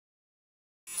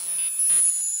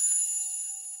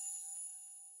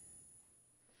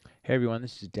Hey everyone,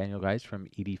 this is Daniel guys from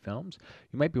e.d.Films.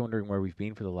 You might be wondering where we've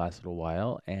been for the last little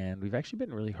while, and we've actually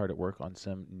been really hard at work on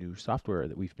some new software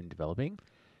that we've been developing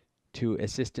to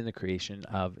assist in the creation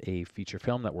of a feature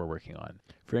film that we're working on.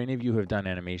 For any of you who have done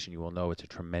animation, you will know it's a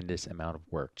tremendous amount of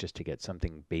work just to get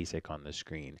something basic on the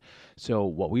screen. So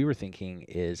what we were thinking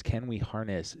is, can we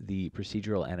harness the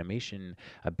procedural animation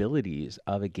abilities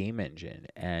of a game engine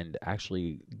and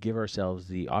actually give ourselves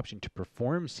the option to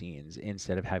perform scenes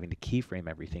instead of having to keyframe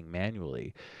everything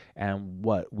manually? And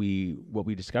what we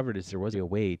discovered is there was a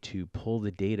way to pull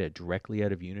the data directly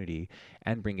out of Unity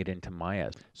and bring it into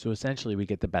Maya. So essentially we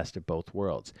get the best of both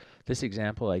worlds. This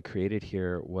example I created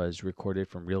here was recorded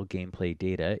from real gameplay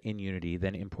data in Unity,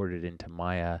 then imported into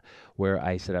Maya, where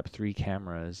I set up 3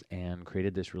 cameras and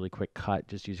created this really quick cut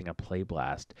just using a play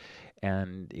blast.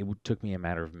 And it took me a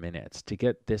matter of minutes to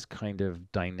get this kind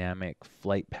of dynamic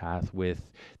flight path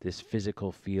with this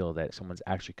physical feel that someone's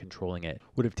actually controlling it.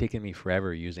 Would have taken me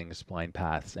forever using spline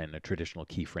paths and a traditional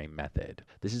keyframe method.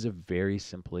 This is a very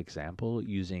simple example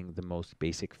using the most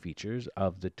basic features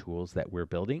of the tools that we're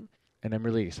building. And I'm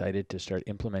really excited to start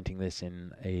implementing this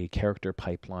in a character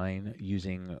pipeline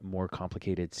using more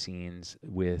complicated scenes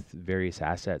with various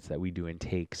assets that we do in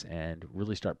takes and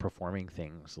really start performing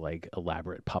things like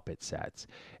elaborate puppet sets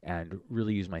and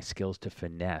really use my skills to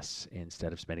finesse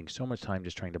instead of spending so much time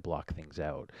just trying to block things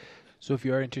out. So if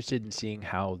you are interested in seeing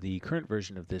how the current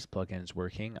version of this plugin is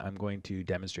working, I'm going to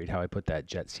demonstrate how I put that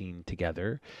jet scene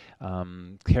together.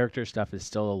 Character stuff is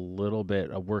still a little bit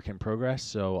a work in progress,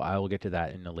 so I will get to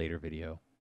that in a later video.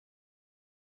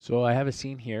 So I have a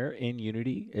scene here in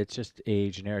Unity. It's just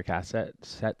a generic asset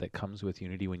set that comes with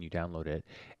Unity when you download it.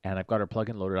 And I've got our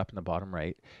plugin loaded up in the bottom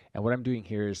right. And what I'm doing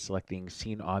here is selecting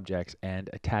scene objects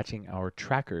and attaching our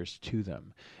trackers to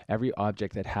them. Every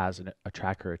object that has a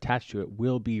tracker attached to it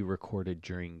will be recorded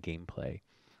during gameplay.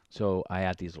 So I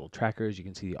add these little trackers. You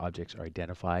can see the objects are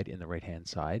identified in the right-hand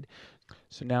side.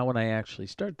 So now when I actually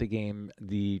start the game,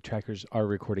 the trackers are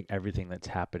recording everything that's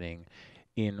happening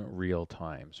in real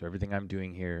time. So everything I'm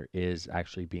doing here is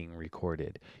actually being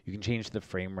recorded. You can change the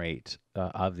frame rate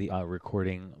of the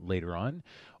recording later on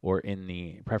or in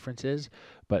the preferences,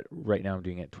 but right now I'm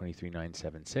doing it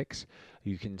 23976.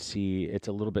 You can see it's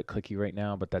a little bit clicky right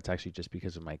now, but that's actually just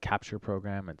because of my capture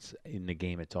program. It's in the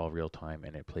game, it's all real time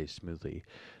and it plays smoothly.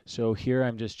 So here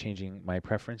I'm just changing my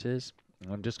preferences.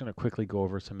 I'm just going to quickly go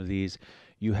over some of these.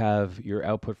 You have your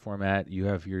output format, you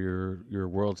have your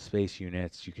world space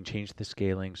units. You can change the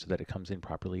scaling so that it comes in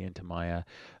properly into Maya.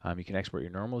 You can export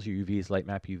your normals, your UVs, light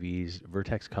map UVs,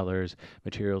 vertex colors,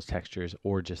 materials, textures,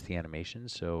 or just the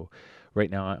animations. So right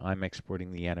now I'm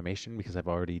exporting the animation because I've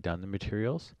already done the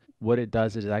materials. What it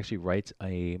does is it actually writes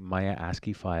a Maya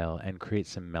ASCII file and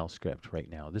creates some mel script right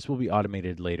now. This will be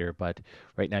automated later, but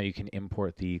right now you can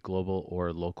import the global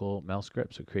or local mel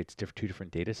script, so it creates 2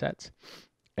 different data sets.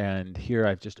 And here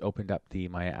I've just opened up the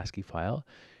Maya ASCII file,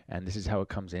 and this is how it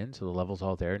comes in. So the level's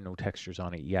all there, no textures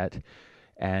on it yet.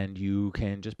 And you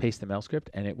can just paste the mel script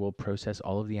and it will process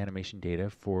all of the animation data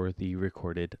for the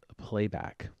recorded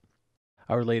playback.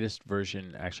 Our latest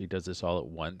version actually does this all at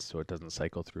once, so it doesn't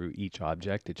cycle through each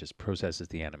object. It just processes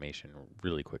the animation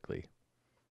really quickly.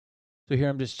 So here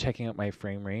I'm just checking out my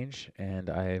frame range, and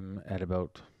I'm at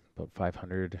about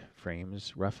 500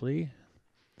 frames roughly.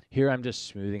 Here I'm just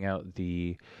smoothing out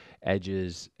the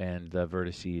edges and the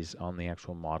vertices on the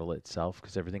actual model itself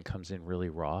because everything comes in really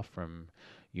raw from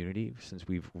Unity since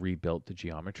we've rebuilt the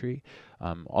geometry.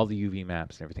 All the UV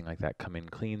maps and everything like that come in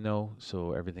clean though,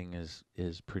 so everything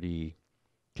is pretty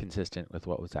consistent with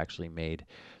what was actually made.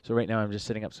 So right now I'm just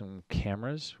setting up some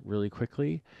cameras really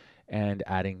quickly and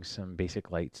adding some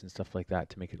basic lights and stuff like that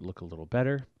to make it look a little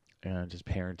better, and just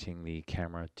parenting the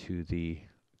camera to the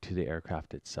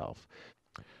aircraft itself.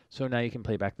 So now you can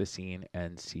play back the scene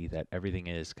and see that everything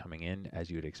is coming in as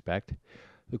you would expect.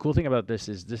 The cool thing about this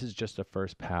is just a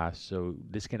first pass, so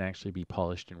this can actually be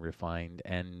polished and refined,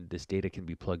 and this data can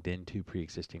be plugged into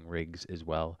pre-existing rigs as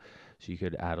well. So you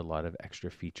could add a lot of extra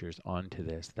features onto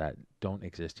this that don't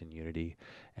exist in Unity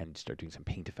and start doing some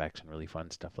paint effects and really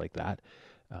fun stuff like that,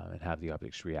 and have the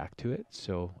objects react to it.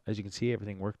 So as you can see,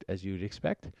 everything worked as you'd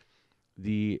expect.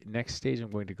 The next stage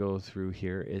I'm going to go through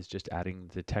here is just adding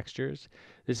the textures.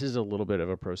 This is a little bit of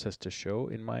a process to show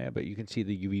in Maya, but you can see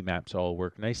the UV maps all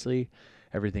work nicely.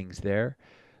 Everything's there.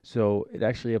 So it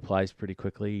actually applies pretty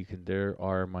quickly. There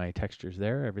are my textures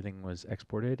there. Everything was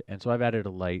exported. And so I've added a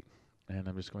light, and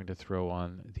I'm just going to throw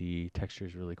on the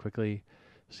textures really quickly.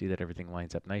 See that everything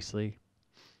lines up nicely.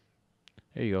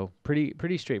 There you go.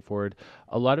 Pretty straightforward.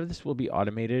 A lot of this will be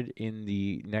automated in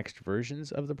the next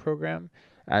versions of the program,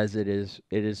 as it is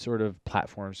sort of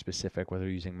platform specific, whether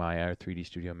you're using Maya or 3D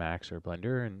Studio Max or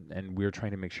Blender, and we're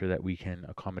trying to make sure that we can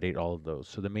accommodate all of those.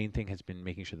 So the main thing has been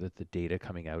making sure that the data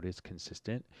coming out is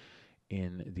consistent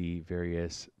in the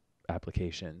various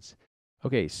applications.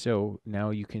 Okay, so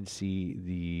now you can see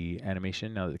the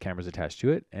animation now that the camera's attached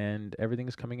to it, and everything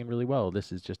is coming in really well.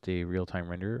 This is just a real-time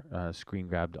render screen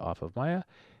grabbed off of Maya,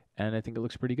 and I think it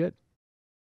looks pretty good.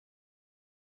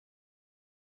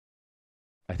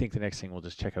 I think the next thing we'll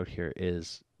just check out here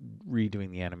is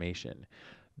redoing the animation.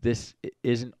 This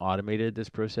isn't automated, this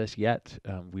process yet.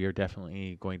 We are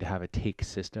definitely going to have a take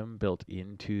system built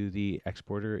into the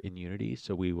exporter in Unity,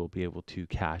 so we will be able to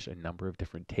cache a number of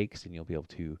different takes, and you'll be able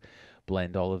to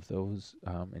blend all of those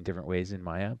in different ways in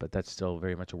Maya, but that's still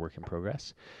very much a work in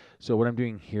progress. So what I'm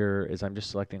doing here is I'm just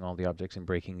selecting all the objects and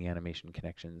breaking the animation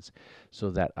connections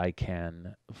so that I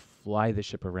can fly the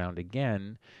ship around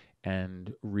again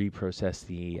and reprocess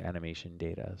the animation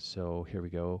data. So here we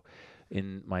go.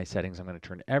 In my settings, I'm going to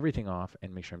turn everything off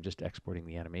and make sure I'm just exporting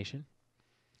the animation.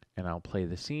 And I'll play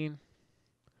the scene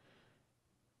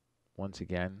once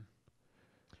again.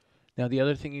 Now, the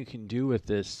other thing you can do with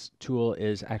this tool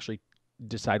is actually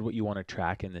decide what you want to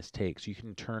track in this take. So you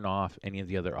can turn off any of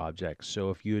the other objects. So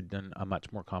if you had done a much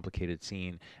more complicated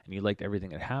scene and you liked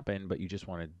everything that happened, but you just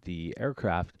wanted the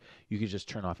aircraft, you could just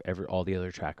turn off all the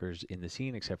other trackers in the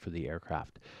scene except for the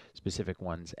aircraft specific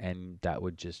ones, and that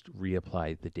would just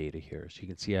reapply the data here. So you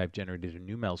can see I've generated a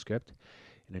new mel script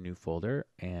in a new folder,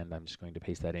 and I'm just going to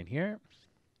paste that in here.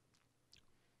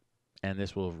 And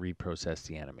this will reprocess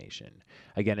the animation.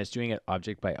 Again, it's doing it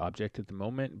object by object at the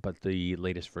moment, but the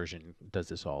latest version does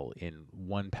this all in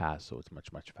one pass, so it's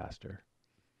much, much faster.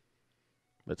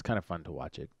 But it's kind of fun to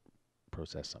watch it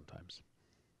process sometimes.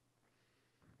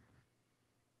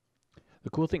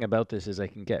 The cool thing about this is I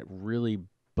can get really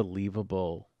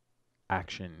believable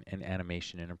action and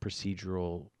animation in a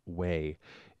procedural way,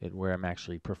 where I'm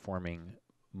actually performing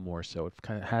more so. It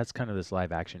kind of has kind of this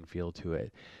live action feel to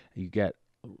it. You get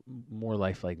more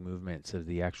lifelike movements of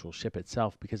the actual ship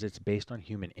itself because it's based on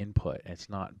human input. It's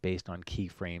not based on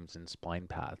keyframes and spline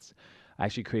paths. I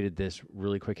actually created this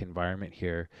really quick environment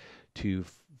here to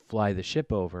fly the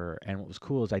ship over, and what was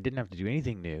cool is I didn't have to do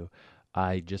anything new.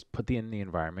 I just put in the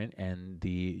environment, and the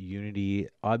Unity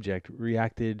object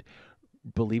reacted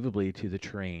believably to the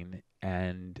terrain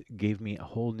and gave me a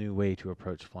whole new way to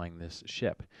approach flying this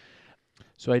ship.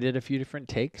 So I did a few different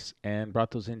takes and brought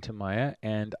those into Maya,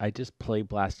 and I just play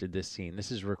blasted this scene.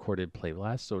 This is recorded play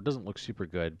blast, so it doesn't look super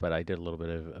good, but I did a little bit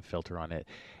of a filter on it,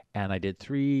 and I did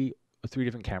three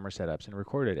different camera setups and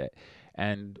recorded it.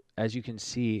 And as you can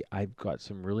see, I've got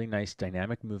some really nice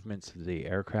dynamic movements of the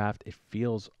aircraft. It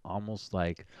feels almost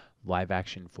like live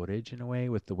action footage in a way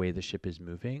with the way the ship is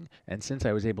moving. And since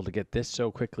I was able to get this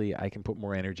so quickly, I can put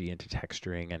more energy into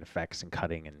texturing and effects and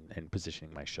cutting and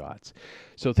positioning my shots.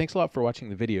 So thanks a lot for watching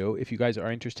the video. If you guys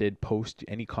are interested, post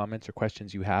any comments or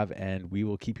questions you have, and we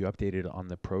will keep you updated on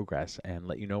the progress and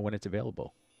let you know when it's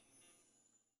available.